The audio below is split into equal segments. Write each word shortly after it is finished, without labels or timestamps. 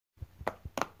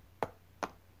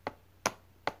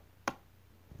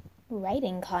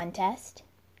Writing contest.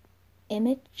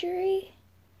 Imagery?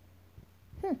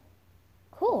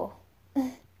 Cool.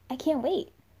 I can't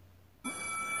wait.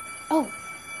 Oh,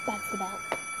 that's the bell.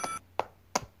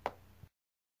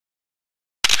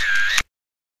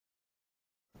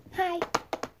 Hi.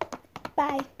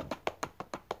 Bye.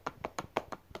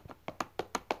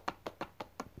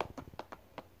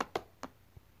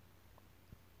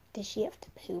 Does she have to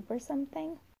poop or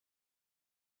something?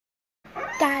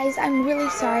 Guys, I'm really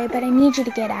sorry, but I need you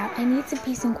to get out. I need some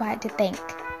peace and quiet to think.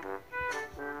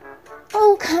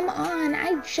 Oh, come on.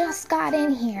 I just got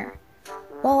in here.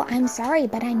 Well, I'm sorry,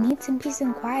 but I need some peace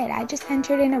and quiet. I just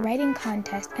entered in a writing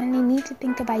contest, and I need to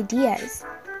think of ideas.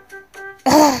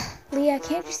 Ugh. Leah,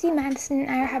 can't you see Madison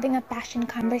and I are having a fashion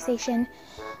conversation?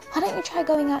 Why don't you try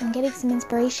going out and getting some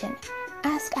inspiration?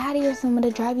 Ask Addie or someone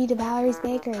to drive you to Valerie's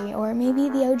Bakery, or maybe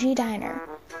the OG Diner.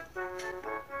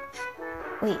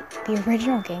 Wait, the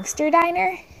Original Gangster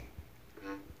Diner?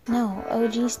 No,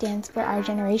 OG stands for Our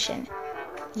Generation.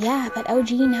 Yeah, but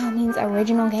OG now means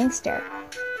Original Gangster.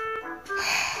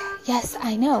 Yes,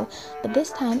 I know, but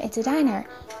this time it's a diner,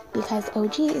 because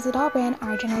OG is a doll brand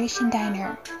Our Generation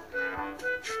Diner.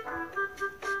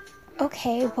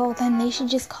 Okay, well then they should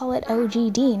just call it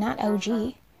OGD, not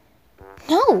OG.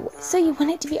 No, so you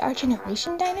want it to be Our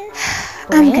Generation Diner?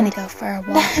 I'm gonna go for a walk.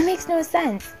 That makes no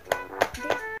sense.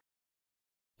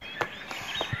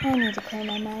 I need to clear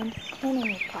my mind, and I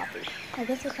need coffee. I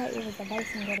guess I thought it was advice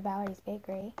and go to Valerie's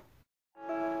Bakery.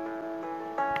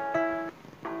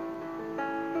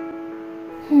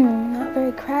 Not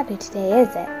very crowded today,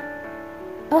 is it?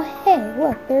 Oh hey,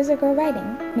 look, there's a girl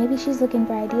writing. Maybe she's looking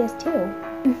for ideas too.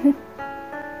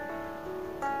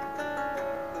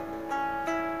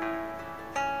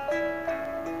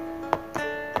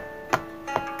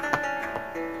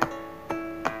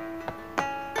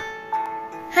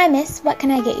 Hi miss, what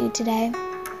can I get you today?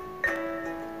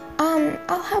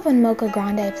 I'll have one mocha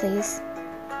grande, please.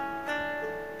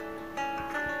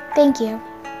 Thank you.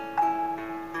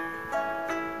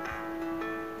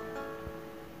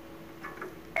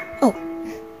 Oh.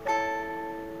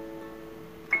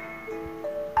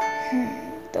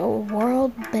 The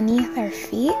world beneath our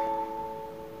feet?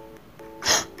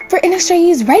 For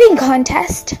NSRU's writing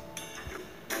contest!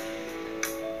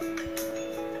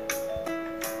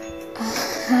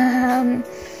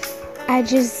 I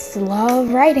just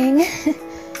love writing.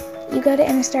 You go to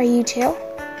NSRU too?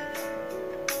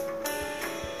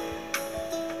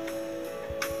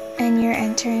 And you're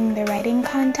entering the writing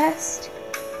contest?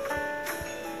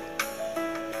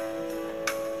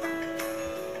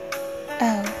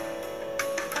 Oh.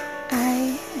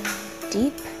 I am in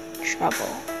deep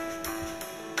trouble.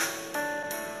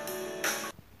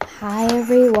 Hi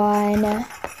everyone.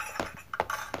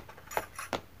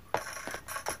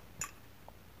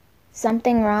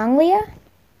 Something wrong, Leah?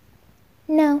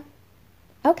 No.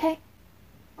 Okay.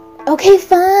 Okay,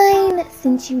 fine,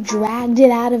 since you dragged it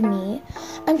out of me.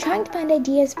 I'm trying to find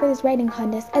ideas for this writing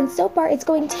contest, and so far it's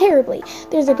going terribly.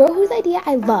 There's a girl whose idea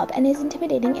I love and is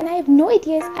intimidating, and I have no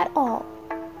ideas at all.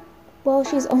 Well,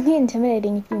 she's only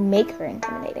intimidating if you make her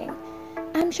intimidating.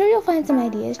 I'm sure you'll find some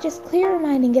ideas. Just clear your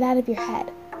mind and get out of your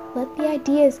head. Let the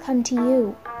ideas come to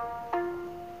you.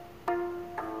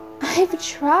 I've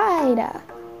tried.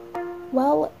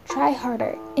 Well, try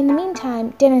harder. In the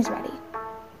meantime, dinner's ready.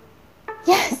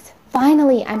 Yes,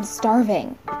 finally, I'm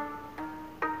starving.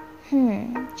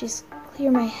 Just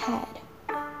clear my head.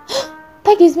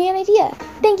 That gives me an idea.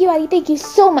 Thank you, Addie. Thank you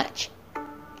so much.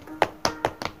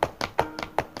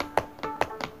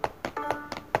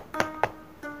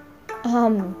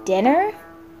 Dinner?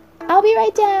 I'll be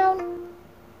right down.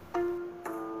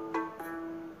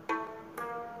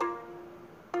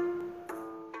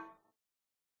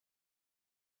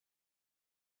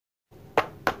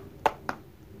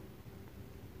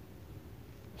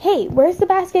 Hey, where's the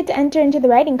basket to enter into the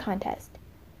writing contest?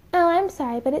 Oh, I'm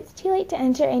sorry, but it's too late to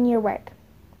enter in your work.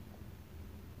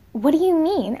 What do you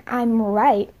mean? I'm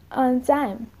right on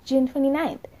time. June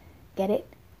 29th. Get it?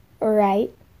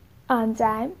 Right on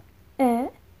time.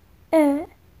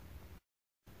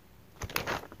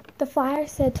 The flyer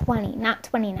said 20, not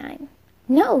 29.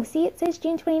 No, see, it says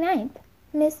June 29th.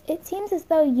 Miss, it seems as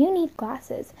though you need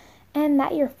glasses, and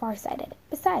that you're farsighted.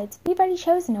 Besides, we've already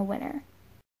chosen a winner.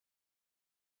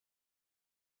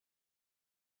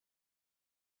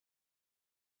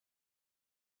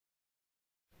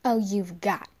 Oh, you've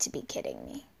got to be kidding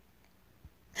me.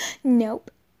 Nope,